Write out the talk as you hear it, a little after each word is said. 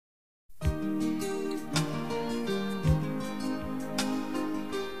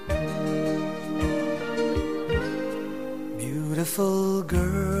Beautiful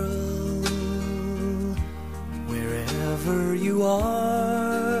girl, wherever you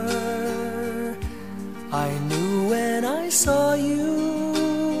are, I knew when I saw you,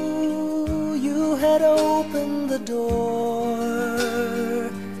 you had opened the door.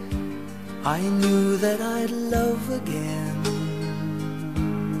 I knew that I'd love again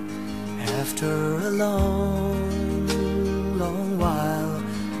after a long, long while.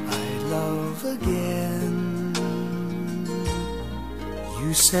 I'd love again.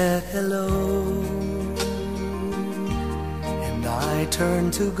 You said hello, and I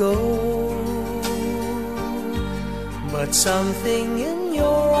turned to go, but something in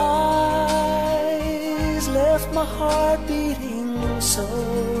your eyes left my heart beating so.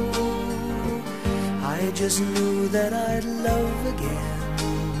 I just knew that I'd love again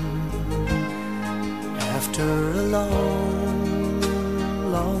after a long,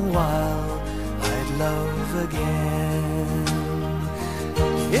 long while. I'd love again.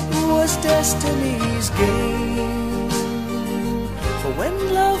 It was destiny's game, for when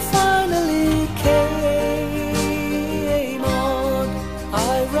love finally came on,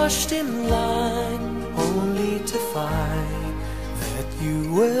 I rushed in line only to find that you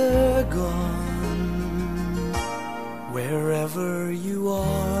were gone. Wherever you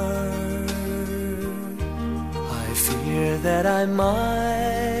are, I fear that I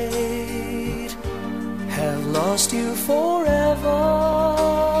might have lost you forever,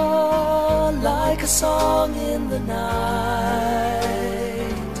 like a song in the night.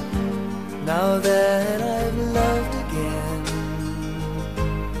 Now that I've loved again,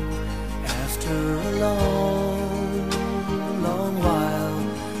 after a long, long while,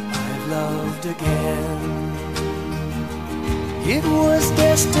 I've loved again. It was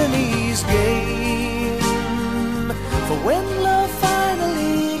destiny's game, for when love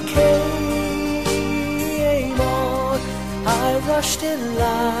finally came on, I rushed in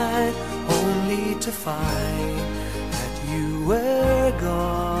line only to find that you were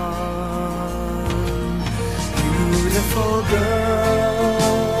gone. Beautiful girl,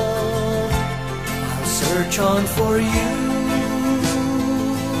 I'll search on for you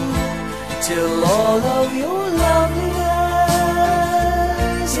till all of your loveliness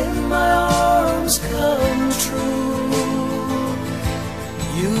in my arms come true.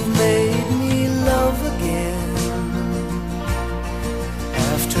 You've made me love again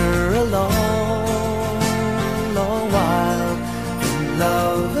after a long, long while, in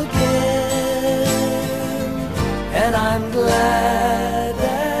love again. And I'm glad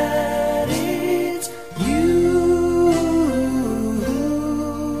that it's you.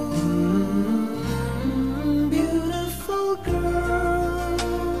 Beautiful girl,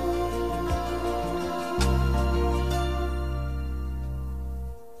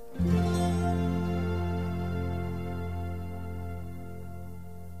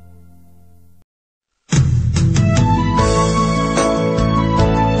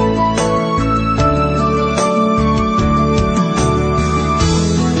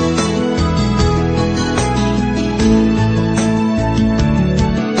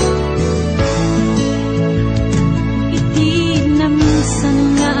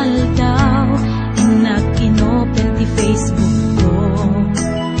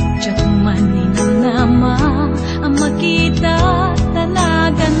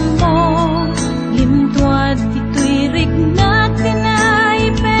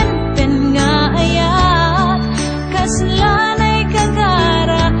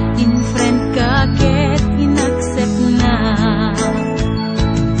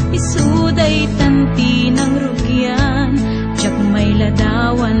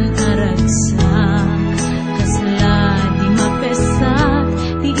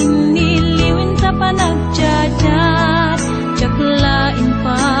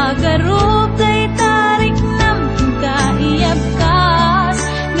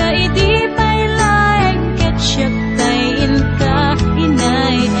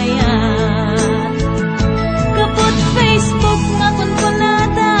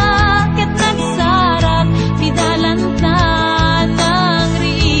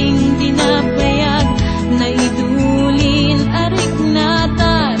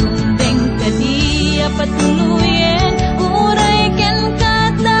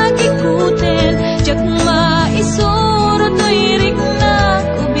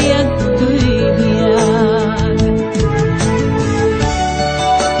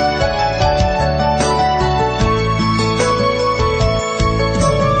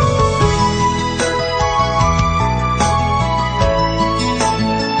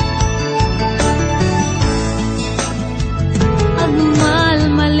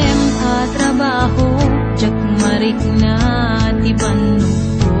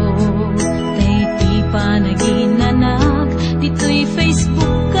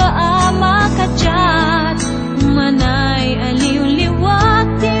 Facebook ka makachat, manay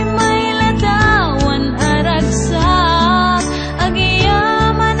aliw-liwat, di may ladawan aragsak.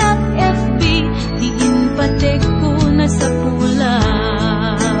 Agyaman at FB, diin patek ko na sa pula.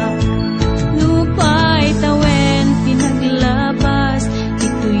 Nupay tawen pinaglabas,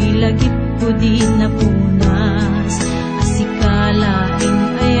 ito'y lagip ko di napunas. Asikalain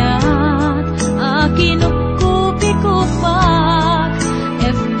ayat, akinupkupi ko pak.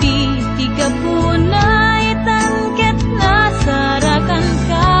 FB tiga punay tangket na sarakan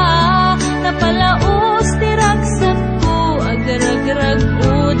ka. Napalaos tiragsak ko, agar-agarag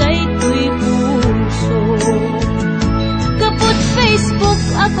uday to'y puso. Kaput Facebook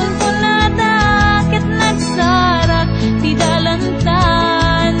akong punada, ket nagsarak di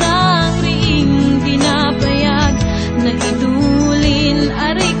dalantan ang ring dinapayag. Naidulin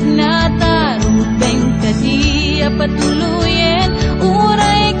arik na tarubeng kadi apatuluyen,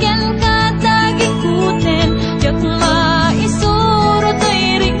 uray ken katagikuten, yak maisuro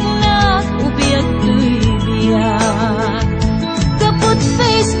tay ring na ubiyag tuy biyak. Kaput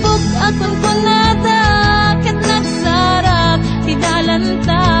Facebook akong punada, ket nagsarak di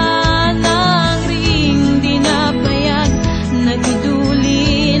dalantan